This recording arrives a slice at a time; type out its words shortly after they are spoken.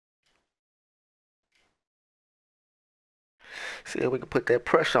See if we can put that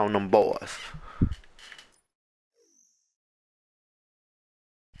pressure on them boys.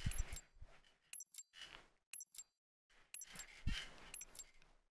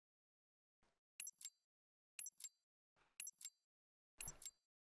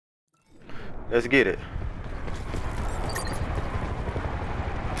 Let's get it.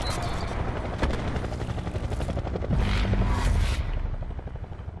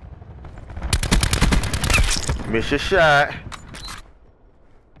 Miss your shot.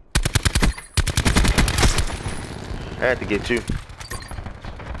 I had to get you.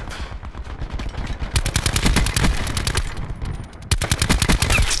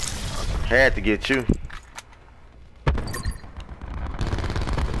 Had to get you.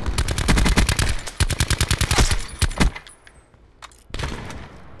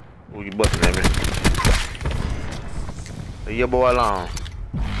 Who you busting at me? Leave your boy alone.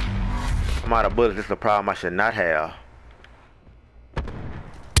 I'm out of bullets. This is a problem I should not have.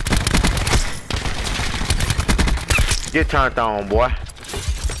 Get turned on, boy.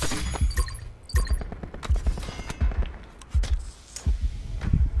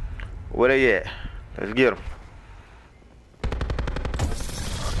 Where they at? Let's get them.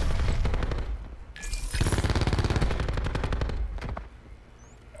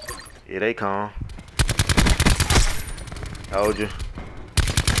 Here they come. Told you.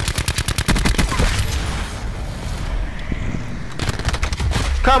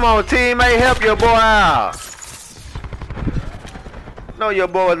 Come on, teammate, help your boy out. Know your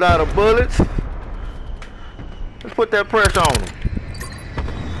boy's out of bullets. Let's put that pressure on him.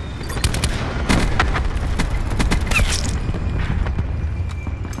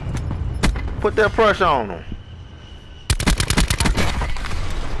 Put that pressure on him.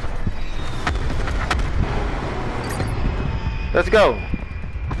 Let's go.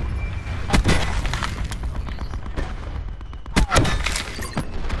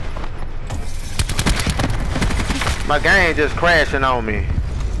 My game just crashing on me.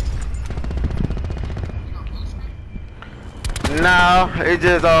 No, it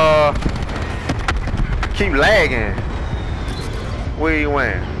just keep lagging. Where you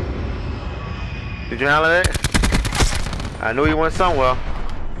went? Did you handle that? I knew you went somewhere.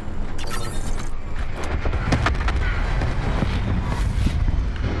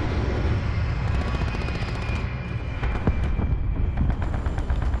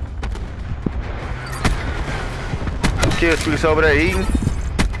 Kill streaks over there eating.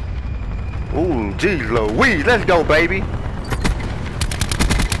 Ooh, geez Louise, let's go, baby.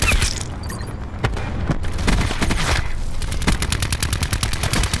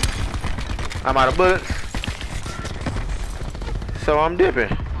 I'm out of bullets, so I'm dipping.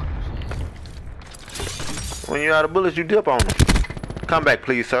 When you're out of bullets, you dip on them. Come back,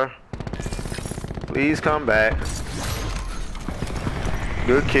 please, sir. Please come back.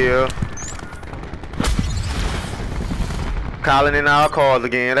 Good kill. Calling in our cars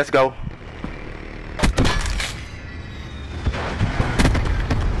again. Let's go.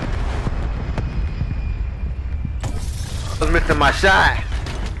 I was missing my shot.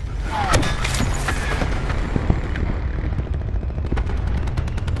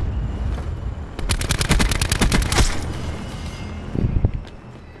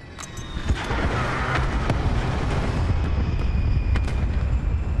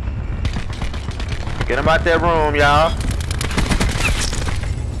 Get him out that room, y'all.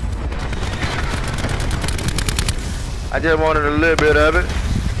 I just wanted a little bit of it.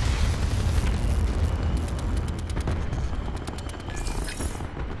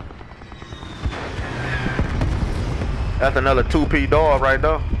 That's another 2P dog right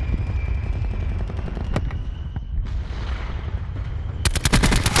there.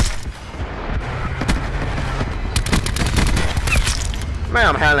 Man,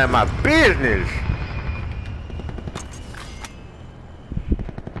 I'm handling my business.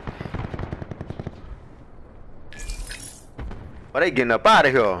 But they getting up out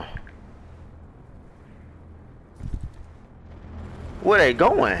of here. Where they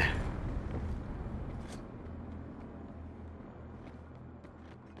going?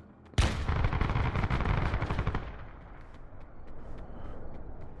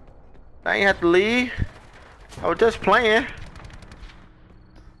 I ain't have to leave. I was just playing.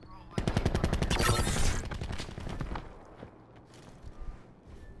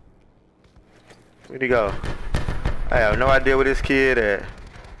 Where'd he go? I have no idea where this kid at.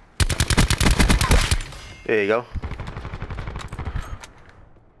 There you go.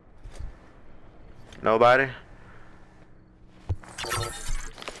 Nobody?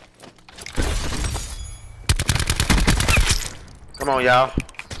 Come on, y'all.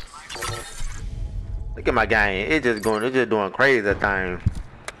 Look at my game. It's just doing crazy things.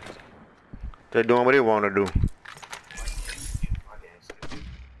 Just doing what it want to do.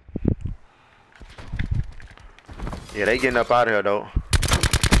 Yeah, they getting up out of here though.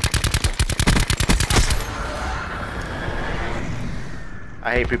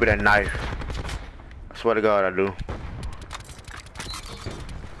 I hate people that knife. I swear to God I do.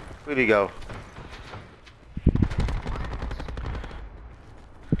 Where'd he go?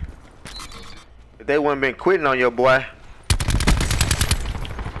 If they wouldn't been quitting on your boy,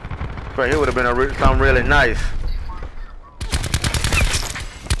 right here would have been something really nice.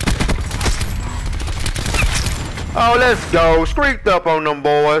 Oh, let's go. Streaked up on them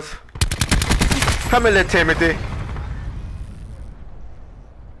boys. Come in, little Timothy.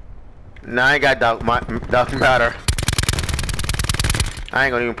 Nah, I ain't got dark matter. I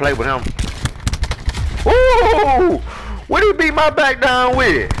ain't gonna even play with him. Ooh! What did he beat my back down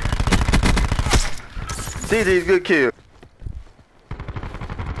with? DJ's good kill.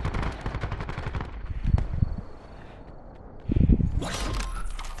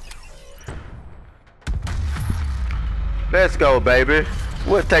 Let's go, baby.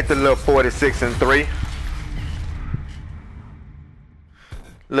 We'll take the little 46 and 3.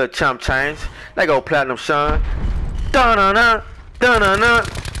 Little chump change. They go Platinumshon. Dun-dun-dun, dun-dun-dun.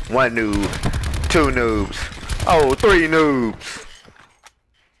 1 noob. 2 noobs. Oh, 3 noobs.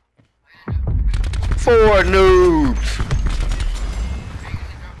 4 noobs.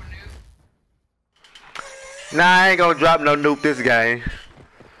 Nah, I ain't gonna drop no noob this game.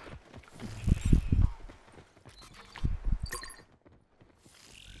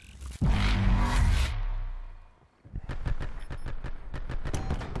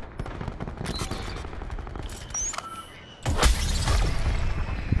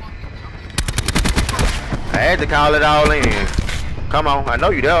 I had to call it all in. Come on, I know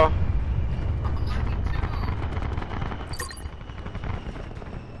you there.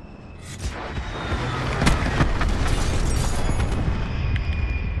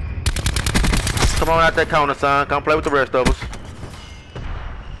 Come on out that corner, son. Come play with the rest of us.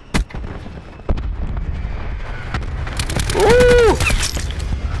 Ooh!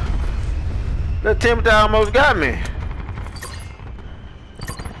 That Timothy almost got me.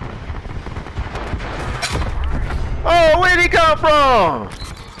 Oh, where'd he come from?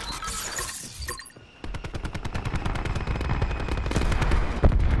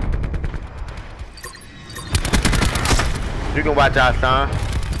 You can watch out, son.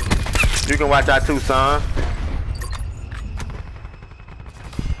 You can watch out too, son.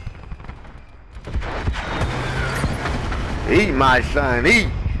 Eat, my son, eat.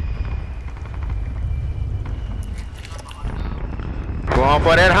 Go on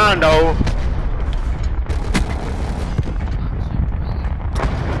for that Hondo.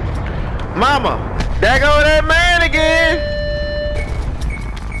 Mama, there go that man again.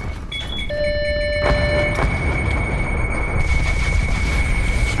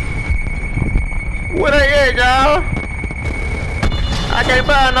 Where they at, y'all? I can't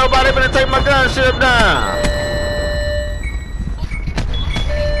find nobody finna take my gunship down.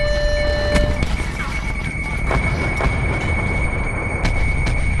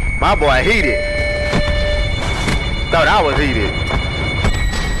 My boy heated. Thought I was heated.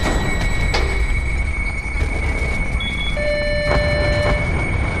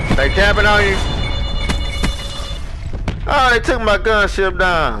 They camping on you? Oh, they took my gunship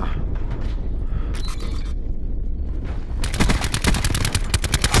down.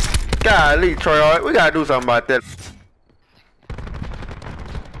 Golly, Troy, we gotta do something about that.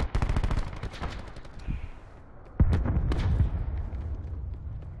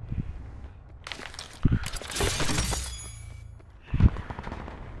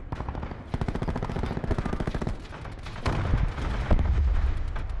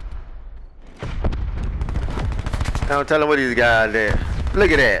 Don't tell them what these guys at. Look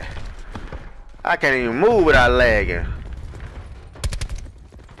at that. I can't even move without lagging.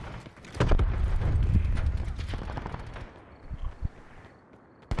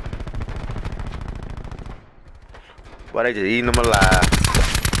 Boy, they just eating them alive.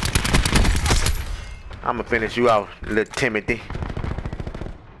 I'ma finish you out, little Timothy.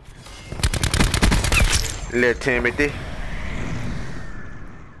 Little Timothy.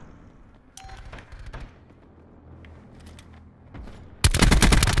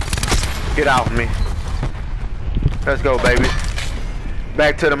 Get off me. Let's go, baby.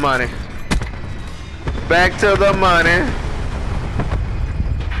 Back to the money. Back to the money.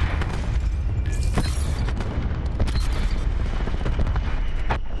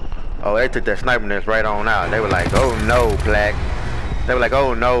 Oh, they took that sniper nest right on out. They were like, oh no, Plaque. They were like,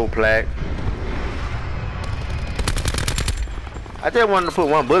 oh no, Plaque. I just wanted to put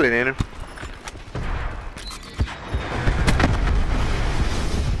one bullet in him.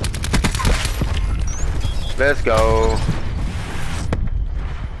 Let's go.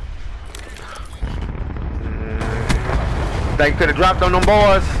 Think you could have dropped on them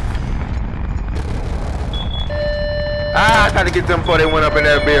boys? I tried to get them before they went up in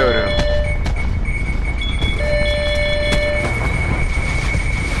that building.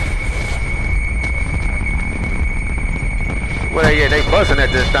 Well, yeah, they busting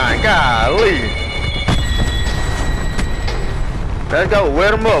at this time. Golly. Let's go.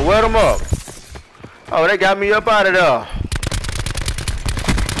 Wear them up. Wear them up. Oh, they got me up out of there.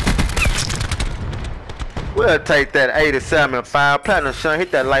 We'll take that 87 5. Platinumshon,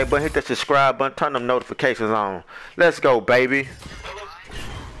 hit that like button, hit that subscribe button, turn them notifications on. Let's go, baby.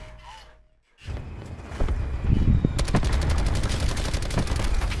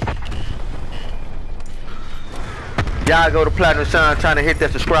 Y'all go to Platinumshon trying to hit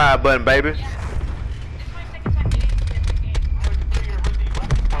that subscribe button, baby.